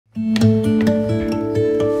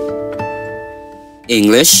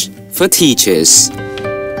English for Teachers.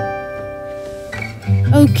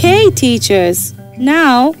 Okay, teachers.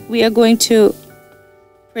 Now we are going to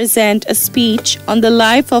present a speech on the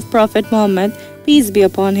life of Prophet Muhammad, peace be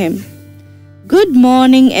upon him. Good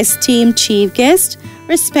morning, esteemed chief guest,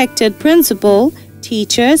 respected principal,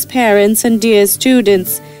 teachers, parents, and dear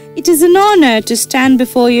students. It is an honor to stand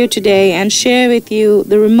before you today and share with you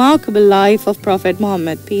the remarkable life of Prophet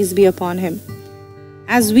Muhammad, peace be upon him.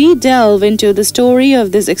 As we delve into the story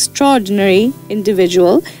of this extraordinary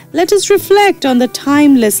individual, let us reflect on the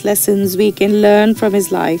timeless lessons we can learn from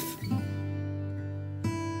his life.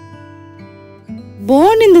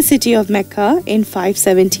 Born in the city of Mecca in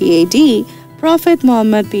 570 AD, Prophet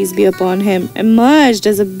Muhammad, peace be upon him, emerged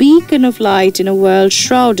as a beacon of light in a world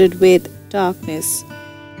shrouded with darkness.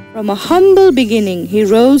 From a humble beginning, he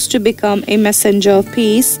rose to become a messenger of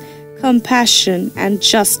peace, compassion, and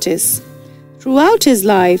justice. Throughout his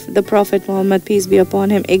life, the Prophet Muhammad, peace be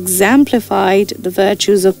upon him, exemplified the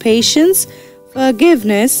virtues of patience,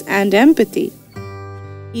 forgiveness, and empathy.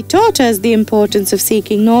 He taught us the importance of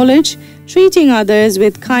seeking knowledge, treating others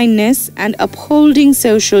with kindness, and upholding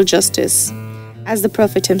social justice. As the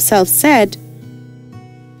Prophet himself said,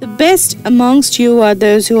 "The best amongst you are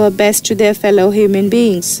those who are best to their fellow human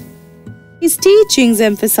beings." His teachings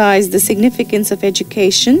emphasized the significance of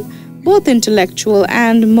education, both intellectual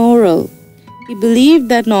and moral. He believed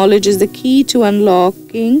that knowledge is the key to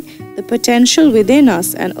unlocking the potential within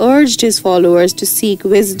us and urged his followers to seek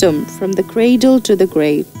wisdom from the cradle to the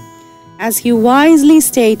grave. As he wisely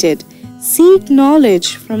stated, "Seek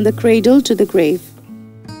knowledge from the cradle to the grave."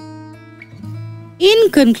 In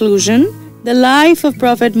conclusion, the life of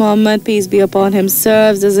Prophet Muhammad, peace be upon him,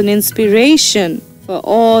 serves as an inspiration for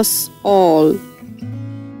us all.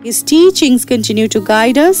 His teachings continue to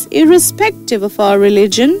guide us irrespective of our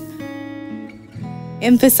religion,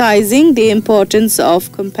 emphasizing the importance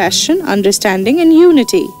of compassion, understanding, and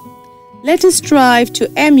unity. Let us strive to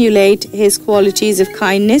emulate his qualities of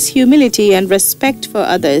kindness, humility, and respect for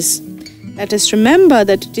others. Let us remember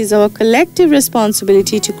that it is our collective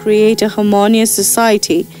responsibility to create a harmonious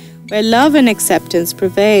society where love and acceptance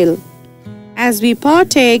prevail. As we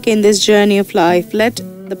partake in this journey of life, let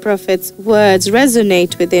the Prophet's words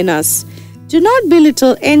resonate within us. Do not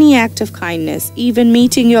belittle any act of kindness, even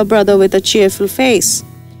meeting your brother with a cheerful face.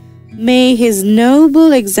 May his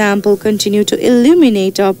noble example continue to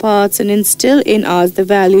illuminate our paths and instill in us the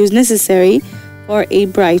values necessary for a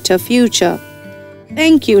brighter future.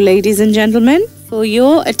 Thank you, ladies and gentlemen, for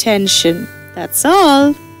your attention. That's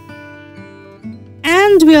all.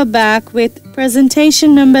 And we are back with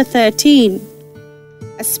presentation number 13,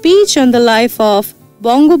 a speech on the life of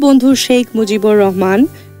Bangabandhu Sheikh Mujibur Rahman,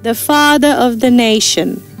 the father of the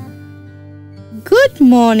nation. Good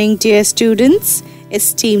morning, dear students,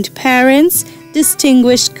 esteemed parents,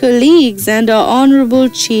 distinguished colleagues, and our honorable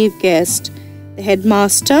chief guest, the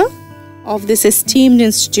headmaster of this esteemed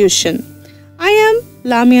institution. I am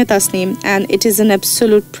Lamia Tasneem, and it is an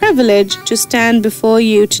absolute privilege to stand before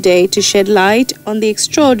you today to shed light on the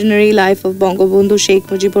extraordinary life of Bangabandhu Sheikh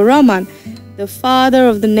Mujibur Rahman, the father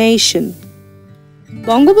of the nation.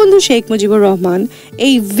 Bangabandhu Sheikh Mujibur Rahman,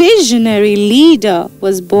 a visionary leader,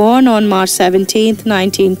 was born on March 17,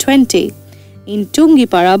 1920, in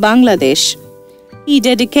Tungipara, Bangladesh. He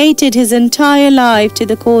dedicated his entire life to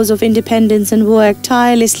the cause of independence and worked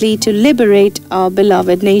tirelessly to liberate our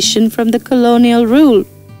beloved nation from the colonial rule.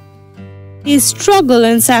 His struggle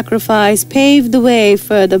and sacrifice paved the way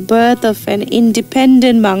for the birth of an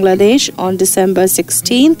independent Bangladesh on December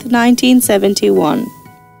 16, 1971.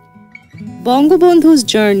 Bangabandhu's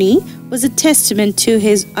journey was a testament to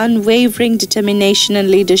his unwavering determination and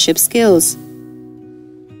leadership skills.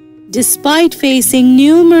 Despite facing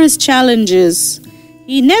numerous challenges,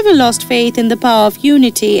 he never lost faith in the power of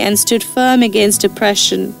unity and stood firm against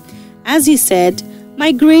oppression. As he said,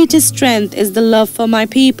 "My greatest strength is the love for my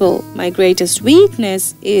people. My greatest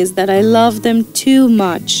weakness is that I love them too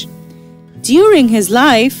much." During his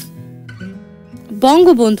life,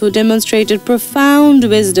 Bangabandhu demonstrated profound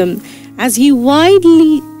wisdom as he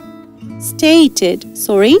wisely stated,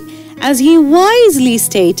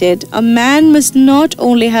 a man must not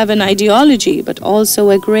only have an ideology but also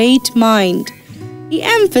a great mind. He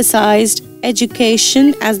emphasized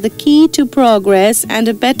education as the key to progress and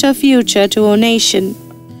a better future to our nation.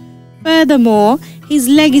 Furthermore, his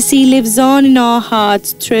legacy lives on in our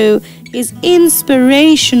hearts through his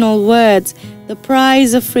inspirational words, "The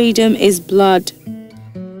price of freedom is blood."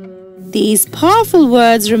 These powerful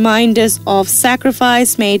words remind us of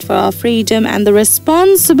sacrifice made for our freedom and the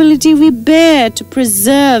responsibility we bear to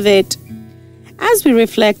preserve it. As we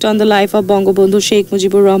reflect on the life of Bangabandhu Sheikh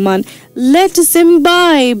Mujibur Rahman, let us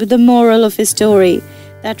imbibe the moral of his story,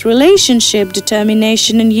 that relationship,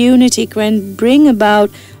 determination and unity can bring about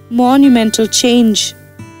monumental change.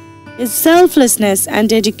 His selflessness and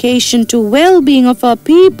dedication to well-being of our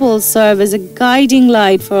people serve as a guiding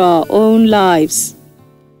light for our own lives.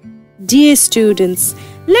 Dear students,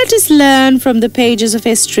 let us learn from the pages of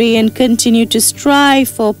history and continue to strive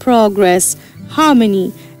for progress,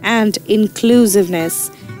 harmony, and inclusiveness.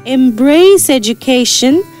 Embrace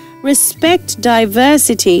education, respect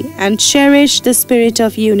diversity, and cherish the spirit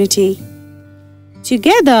of unity.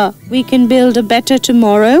 Together, we can build a better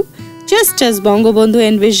tomorrow, just as Bangabandhu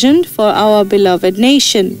envisioned for our beloved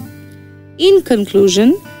nation. In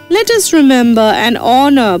conclusion, let us remember and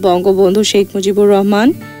honor Bangabandhu Sheikh Mujibur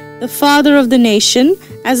Rahman, the father of the nation,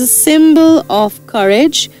 as a symbol of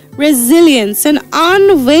courage, resilience, and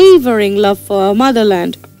unwavering love for our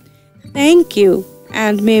motherland. Thank you,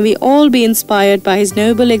 and may we all be inspired by his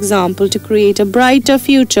noble example to create a brighter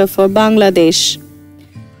future for Bangladesh.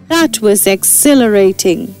 That was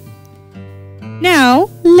exhilarating. Now,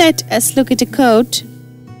 let us look at a quote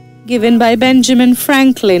given by Benjamin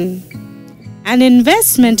Franklin. An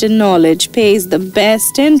investment in knowledge pays the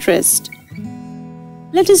best interest.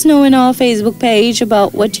 Let us know in our Facebook page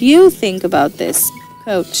about what you think about this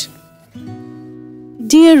quote.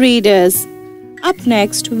 Dear readers, up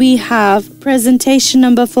next we have presentation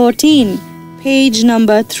number 14, page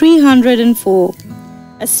number 304.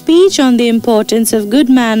 A speech on the importance of good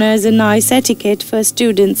manners and nice etiquette for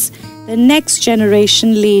students, the next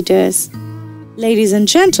generation leaders. Ladies and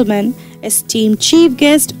gentlemen, esteemed chief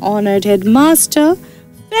guest, honored headmaster,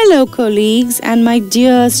 fellow colleagues, and my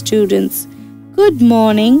dear students, good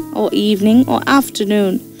morning or evening or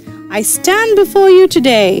afternoon. I stand before you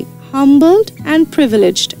today, humbled and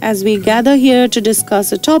privileged, as we gather here to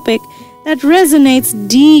discuss a topic that resonates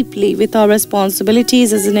deeply with our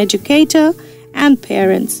responsibilities as an educator and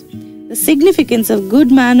parents. The significance of good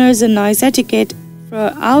manners and nice etiquette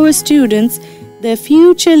for our students, the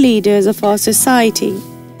future leaders of our society.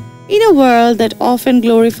 In a world that often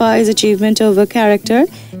glorifies achievement over character,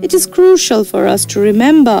 it is crucial for us to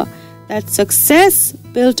remember that success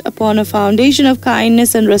built upon a foundation of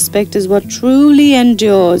kindness and respect is what truly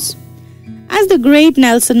endures. As the great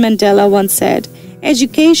Nelson Mandela once said,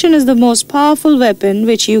 education is the most powerful weapon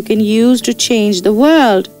which you can use to change the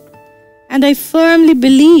world. And I firmly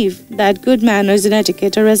believe that good manners and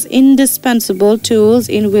etiquette are as indispensable tools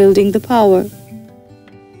in wielding the power.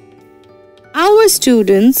 Our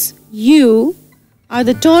students, you, are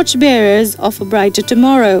the torchbearers of a brighter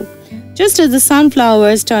tomorrow. Just as the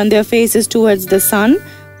sunflowers turn their faces towards the sun,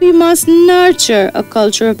 we must nurture a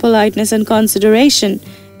culture of politeness and consideration,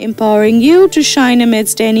 empowering you to shine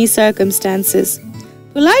amidst any circumstances.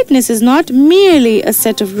 Politeness is not merely a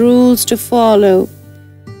set of rules to follow.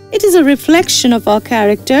 It is a reflection of our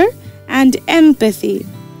character and empathy.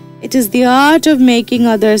 It is the art of making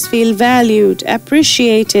others feel valued,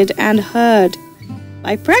 appreciated, and heard.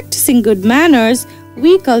 By practicing good manners,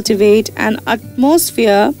 we cultivate an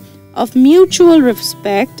atmosphere of mutual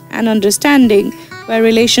respect and understanding, where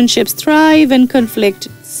relationships thrive and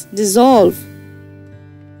conflicts dissolve.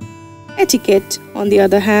 Etiquette, on the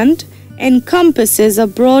other hand, encompasses a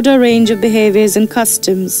broader range of behaviors and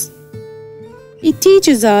customs. It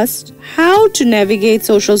teaches us how to navigate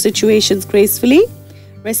social situations gracefully,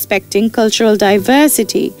 respecting cultural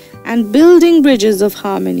diversity, and building bridges of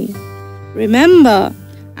harmony. Remember,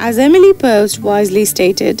 as Emily Post wisely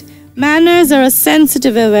stated, manners are a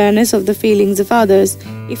sensitive awareness of the feelings of others.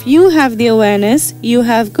 If you have the awareness, you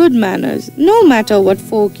have good manners, no matter what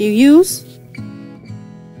fork you use.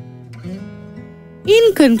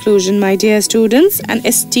 In conclusion, my dear students and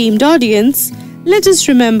esteemed audience, let us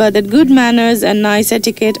remember that good manners and nice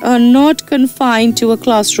etiquette are not confined to a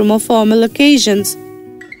classroom or formal occasions.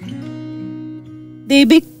 They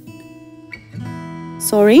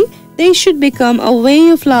should become a way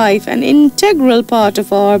of life, an integral part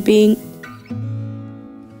of our being.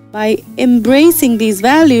 By embracing these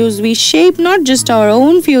values, we shape not just our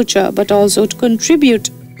own future, but also to contribute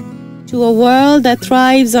to a world that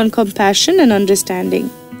thrives on compassion and understanding.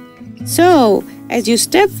 So, as you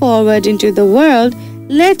step forward into the world,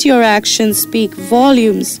 let your actions speak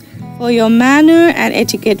volumes, for your manner and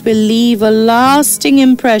etiquette will leave a lasting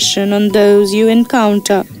impression on those you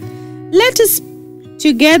encounter. Let us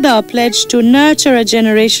together pledge to nurture a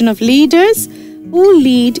generation of leaders who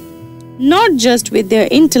lead not just with their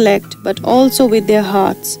intellect but also with their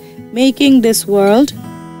hearts, making this world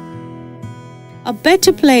a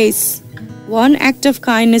better place, one act of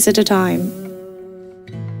kindness at a time.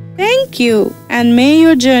 Thank you, and may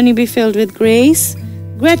your journey be filled with grace,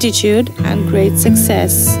 gratitude, and great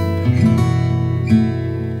success.